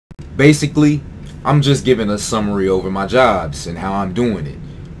Basically, I'm just giving a summary over my jobs and how I'm doing it.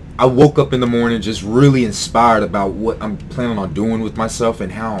 I woke up in the morning just really inspired about what I'm planning on doing with myself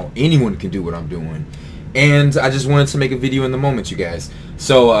and how anyone can do what I'm doing. And I just wanted to make a video in the moment, you guys.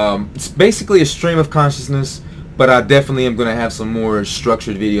 So it's basically a stream of consciousness, but I definitely am going to have some more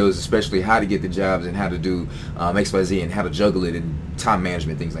structured videos, especially how to get the jobs and how to do XYZ and how to juggle it and time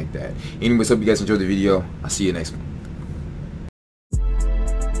management, things like that. Anyways, hope you guys enjoyed the video. I'll see you next one.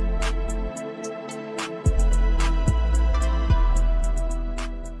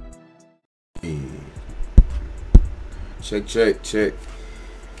 Check.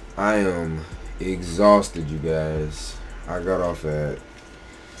 I am exhausted, you guys. I got off at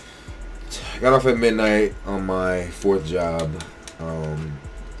midnight on my 4th job.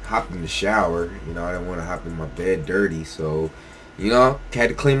 Hopped in the shower. You know, I didn't want to hop in my bed dirty, so you know, had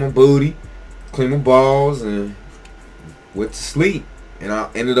to clean my booty, clean my balls, and went to sleep. And I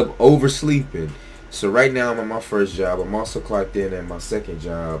ended up oversleeping. So right now I'm at my 1st job. I'm also clocked in at my 2nd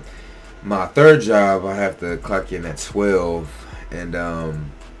job. My 3rd job, I have to clock in at 12, and I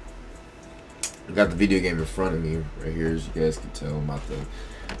got the video game in front of me right here, as you guys can tell. I'm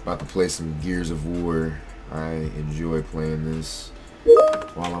about to play some Gears of War. I enjoy playing this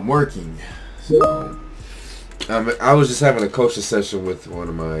while I'm working. So I was just having a coaching session with one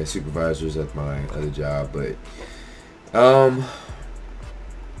of my supervisors at my other job, but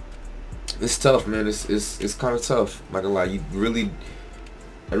it's tough, man. It's kind of tough. I'm not gonna lie.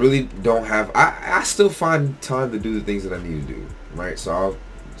 I really don't have. I still find time to do the things that I need to do, right? So I'll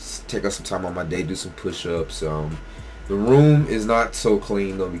take up some time on my day, do some push-ups. The room is not so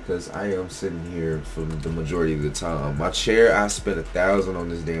clean though, because I am sitting here for the majority of the time. My chair, I spent $1,000 on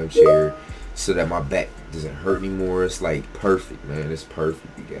this damn chair so that my back doesn't hurt anymore. It's like perfect, man. It's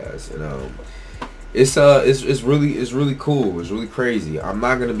perfect, you guys. And it's really cool. It's really crazy. I'm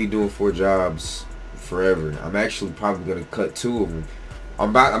not gonna be doing 4 jobs forever. I'm actually probably gonna cut 2 of them.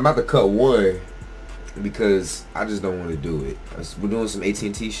 I'm about to cut 1 because I just don't want to do it. We're doing some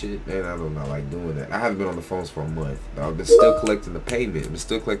AT&T shit, man. I do not like doing that. I haven't been on the phones for a month. I've been still collecting the payment. I've been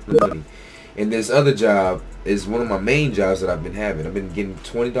still collecting the money. And this other job is one of my main jobs that I've been having. I've been getting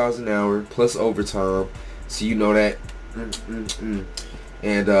 $20 an hour plus overtime, so you know that.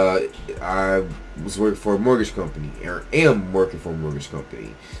 And I was working for a mortgage company, or am working for a mortgage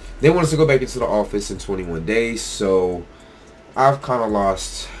company. They want us to go back into the office in 21 days, so I've kind of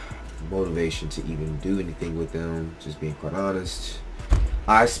lost motivation to even do anything with them, just being quite honest.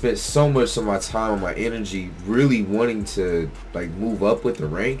 I spent so much of my time and my energy really wanting to like move up with the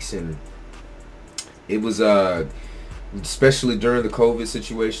ranks, and it was especially during the COVID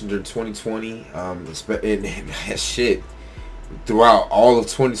situation during 2020, and shit, throughout all of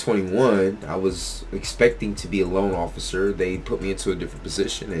 2021 I was expecting to be a loan officer. They put me into a different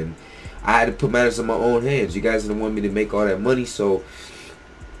position, and I had to put matters in my own hands. You guys didn't want me to make all that money, so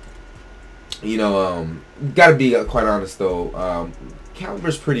you know, gotta be quite honest though.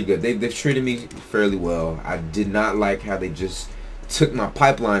 Caliber's pretty good. They've treated me fairly well. I did not like how they just took my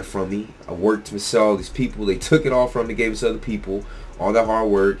pipeline from me. I worked to sell all these people. They took it all from me, gave it to other people, all that hard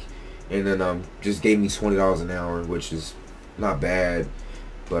work, and then just gave me $20 an hour, which is not bad,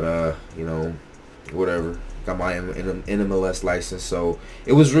 but you know, whatever. Got my NMLS license, so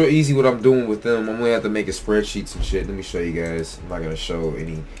it was real easy what I'm doing with them. I'm gonna have to make a spreadsheets and shit. Let me show you guys. I'm not gonna show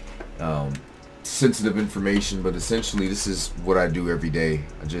any sensitive information, but essentially this is what I do every day.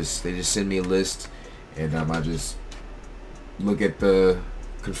 They just send me a list, and I just look at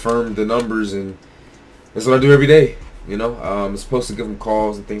confirm the numbers, and that's what I do every day. You know, I'm supposed to give them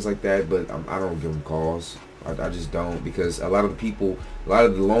calls and things like that, but I don't give them calls. I just don't, because a lot of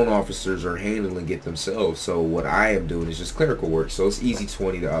the loan officers are handling it themselves. So what I am doing is just clerical work. So it's easy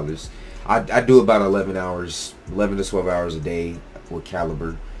 $20. I do about 11 to 12 hours a day with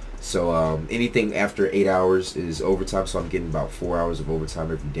Caliber. So anything after 8 hours is overtime. So I'm getting about 4 hours of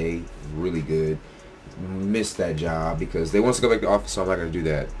overtime every day. Really good. Missed that job because they want us to go back to the office, so I'm not gonna do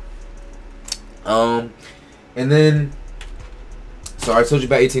that. And then, so I told you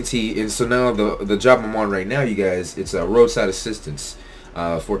about AT&T, and so now the job I'm on right now, you guys, it's a roadside assistance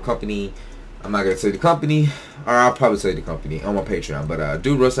for a company. I'm not gonna say the company, or I'll probably say the company on my Patreon, but I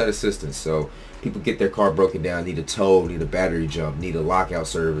do roadside assistance. So people get their car broken down, need a tow, need a battery jump, need a lockout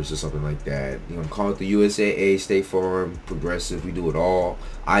service or something like that. You know, call it the USAA, State Farm, Progressive. We do it all.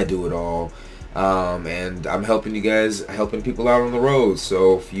 I do it all. And I'm helping you guys, helping people out on the road.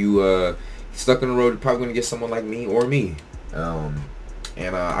 So if you stuck on the road, you're probably gonna get someone like me or me.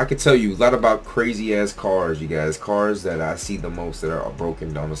 And I can tell you a lot about crazy ass cars, you guys. Cars that I see the most that are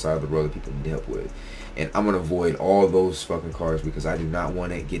broken down the side of the road that people need help with. and I'm gonna avoid all those fucking cars because I do not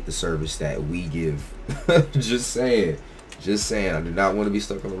want to get the service that we give. Just saying, I do not want to be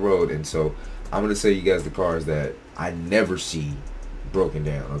stuck on the road, and so I'm gonna tell you guys the cars that I never see broken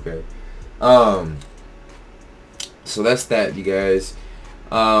down. Okay, so that's that, you guys.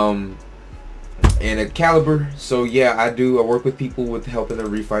 And a Caliber. So yeah, I work with people with helping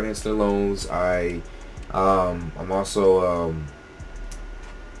them refinance their loans. I'm also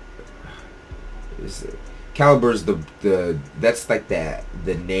Caliber's that's like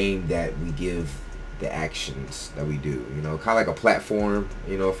the name that we give the actions that we do. You know, kind of like a platform.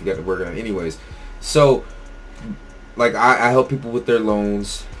 You know, if you got to work on it. Anyways, so like I help people with their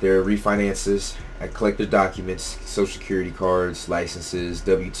loans, their refinances. I collect their documents, social security cards, licenses,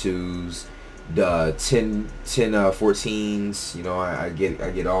 W-2s, the 14s. You know, I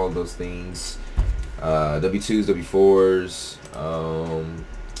get all of those things. W-2s, W-4s,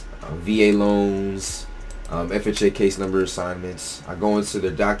 VA loans, FHA case number assignments. I go into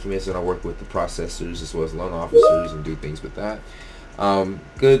their documents and I work with the processors as well as loan officers and do things with that.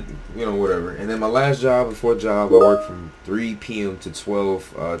 Good, you know, whatever. And then my last job, the fourth job, I work from 3 p.m. to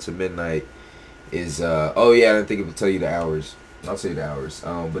 12 to midnight. Is oh yeah, I didn't think it would tell you the hours. I'll tell you the hours.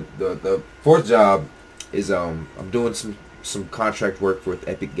 But the fourth job is I'm doing some contract work with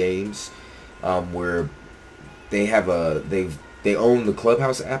Epic Games, where they have they own the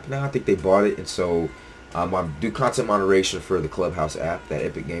Clubhouse app now. I think they bought it, and so I do content moderation for the Clubhouse app that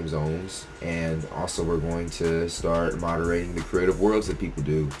Epic Games owns, and also we're going to start moderating the creative worlds that people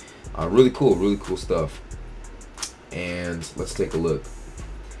do. Really cool stuff. And let's take a look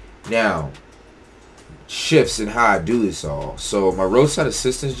now. Shifts and how I do this all. So my roadside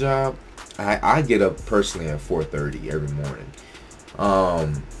assistance job, I get up personally at 4:30 every morning.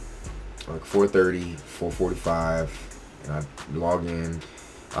 Like 4:30, 4:45, and I log in.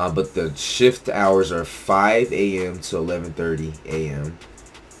 But the shift hours are 5 a.m. to 11:30 a.m.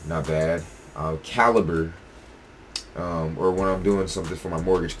 Not bad. Caliber, or when I'm doing something for my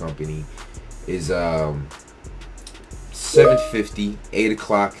mortgage company, is 7:50, 8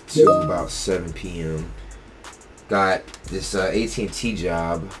 o'clock to about 7 p.m. Got this AT&T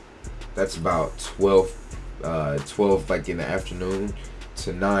job. That's about 12 like in the afternoon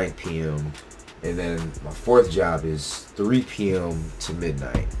to 9 p.m. And then my fourth job is 3 p.m. to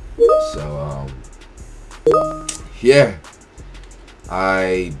midnight. So yeah,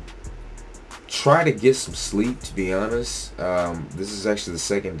 I try to get some sleep, to be honest. This is actually the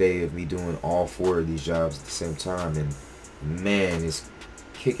second day of me doing all 4 of these jobs at the same time, and man, it's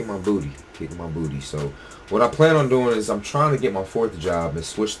kicking my booty. So what I plan on doing is I'm trying to get my fourth job and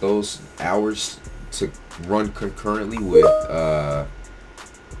switch those hours to run concurrently with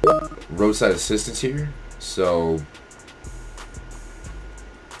roadside assistance here. So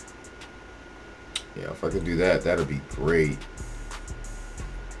yeah, if I can do that, that'll be great.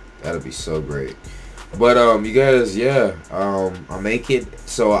 That'll be so great. But you guys, yeah, I make it.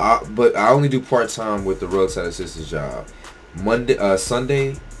 So but I only do part-time with the roadside assistance job.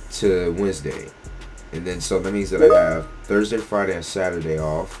 Sunday to Wednesday, and then so that means that I have Thursday, Friday, and Saturday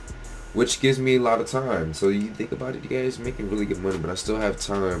off, which gives me a lot of time. So you think about it, you guys, making really good money, but I still have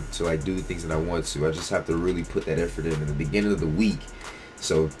time to like do the things that I want to. I just have to really put that effort in the beginning of the week.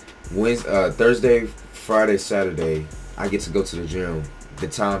 So Thursday, Friday, Saturday, I get to go to the gym. The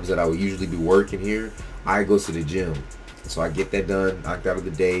times that I would usually be working here, I go to the gym. So I get that done, knocked out of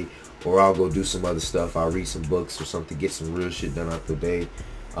the day, or I'll go do some other stuff. I'll read some books or something, get some real shit done out the day.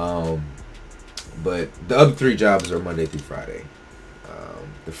 But the other 3 jobs are Monday through Friday.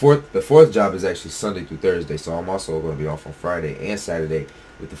 The fourth job is actually Sunday through Thursday, so I'm also going to be off on Friday and Saturday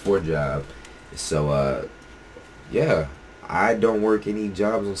with the fourth job. So yeah, I don't work any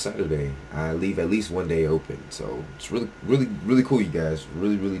jobs on Saturday. I leave at least one day open. So it's really cool, you guys.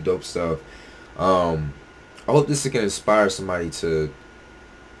 Really dope stuff. I hope this can inspire somebody to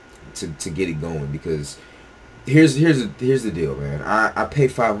get it going, because here's the deal, man. I pay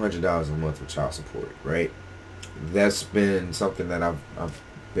 $500 a month for child support, right? That's been something that I've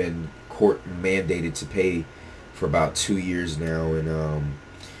been court mandated to pay for about 2 years now, and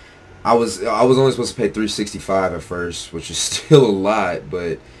I was only supposed to pay $365 at first, which is still a lot,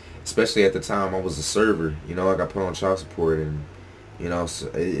 but especially at the time I was a server, you know, I got put on child support, and you know,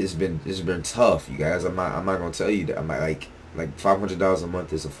 so it's been tough, you guys. I'm not gonna tell you that I'm like $500 a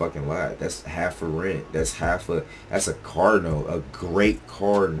month is a fucking lot. That's half a rent. That's a car note, a great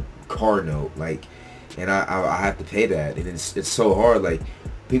car note. Like, and I have to pay that, and it's so hard. Like,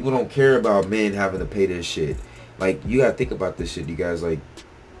 people don't care about men having to pay this shit. Like, you gotta think about this shit, you guys. Like,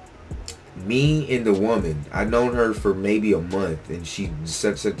 me and the woman, I known her for maybe a month, and she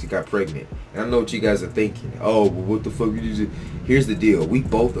said she got pregnant. And I know what you guys are thinking. Oh, well, what the fuck? Here's the deal. We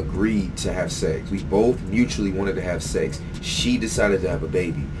both agreed to have sex. We both mutually wanted to have sex. She decided to have a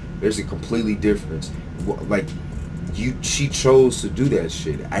baby. There's a completely difference. Like, she chose to do that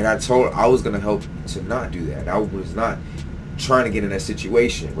shit. And I told her I was going to help to not do that. I was not trying to get in that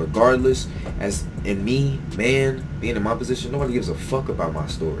situation. Regardless, as in me, man, being in my position, nobody gives a fuck about my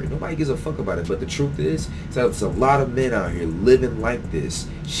story. Nobody gives a fuck about it. But the truth is that there's a lot of men out here living like this.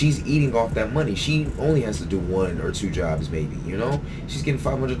 She's eating off that money. She only has to do 1 or 2 jobs, maybe, you know? She's getting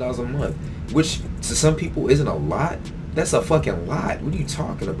 $500 a month, which to some people isn't a lot. That's a fucking lot. What are you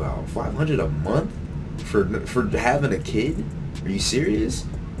talking about? $500 a month for having a kid? Are you serious?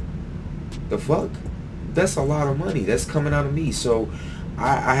 The fuck? That's a lot of money that's coming out of me. So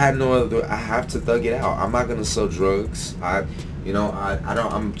I had no other. I have to thug it out. I'm not gonna sell drugs.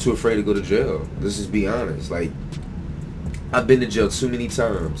 I'm too afraid to go to jail. Let's just be honest. Like, I've been to jail too many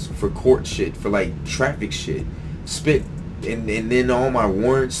times for court shit, for like traffic shit, and then all my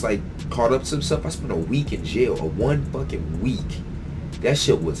warrants like caught up to stuff. I spent a week in jail. One fucking week. That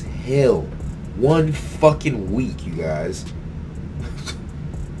shit was hell. 1 fucking week, you guys.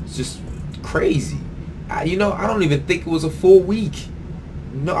 It's just crazy. I don't even think it was a full week.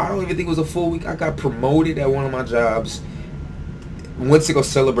 No, I don't even think it was a full week. I got promoted at one of my jobs. Went to go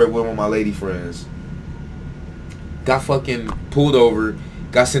celebrate with one of my lady friends. Got fucking pulled over.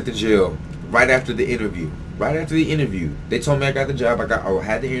 Got sent to jail right after the interview. Right after the interview, they told me I got the job. I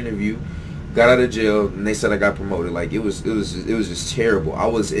had the interview. Got out of jail, and they said I got promoted. Like, it was just terrible. I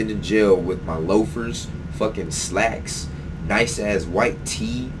was in the jail with my loafers, fucking slacks, nice ass white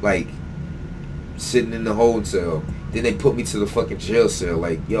tee, like, sitting in the hotel. Then they put me to the fucking jail cell.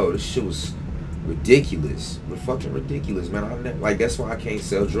 Like, yo, this shit was ridiculous. But fucking ridiculous, man. Like, that's why I can't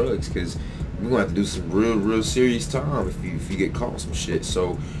sell drugs, because we're gonna have to do some real serious time if you get caught some shit.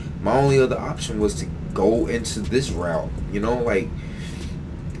 So my only other option was to go into this route. Like,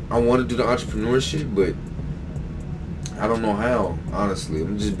 I want to do the entrepreneurship, but I don't know how, honestly. I'm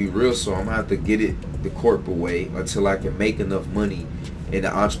gonna just be real. So I'm gonna have to get it the corporate way until I can make enough money in the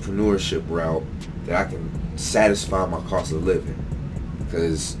entrepreneurship route that I can satisfy my cost of living.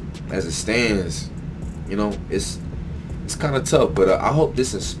 Because as it stands, it's kind of tough. But I hope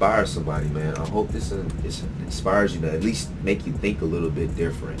this inspires somebody, man. I hope this inspires you to at least make you think a little bit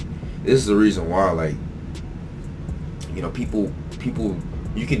different. This is the reason why, like, people,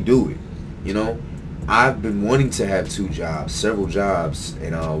 you can do it. I've been wanting to have 2 jobs, several jobs,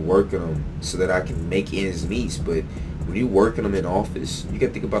 and working them so that I can make ends meet. But when you working them in office, you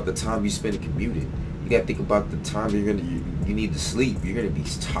gotta think about the time you spend commuting. You gotta think about the time you need to sleep. You're gonna be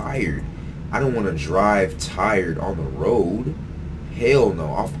tired. I don't want to drive tired on the road. Hell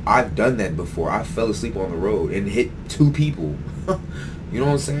no. I've done that before. I fell asleep on the road and hit 2 people. You know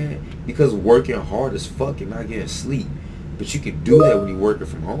what I'm saying? Because working hard as fuck and not getting sleep. But you can do that when you're working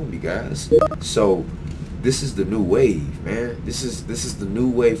from home, you guys. So this is the new wave, man. This is the new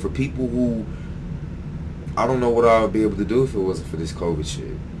wave for people who, I don't know what I would be able to do if it wasn't for this COVID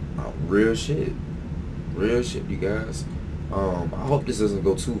shit. Real shit, you guys. I hope this doesn't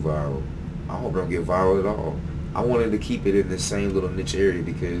go too viral. I hope it don't get viral at all. I wanted to keep it in the same little niche area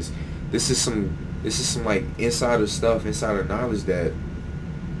because this is some like insider stuff, insider knowledge that,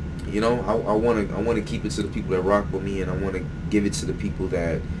 I want to keep it to the people that rock with me, and I want to give it to the people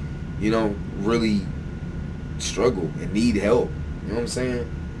that, really struggle and need help. You know what I'm saying?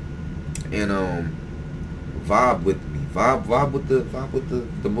 And vibe with me, vibe with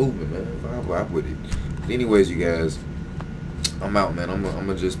the movement, man. Vibe with it. But anyways, you guys, I'm out, man. I'm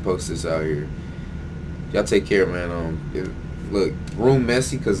gonna just post this out here. Y'all take care, man. Look, room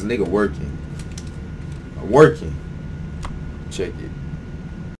messy because the nigga working. Check it.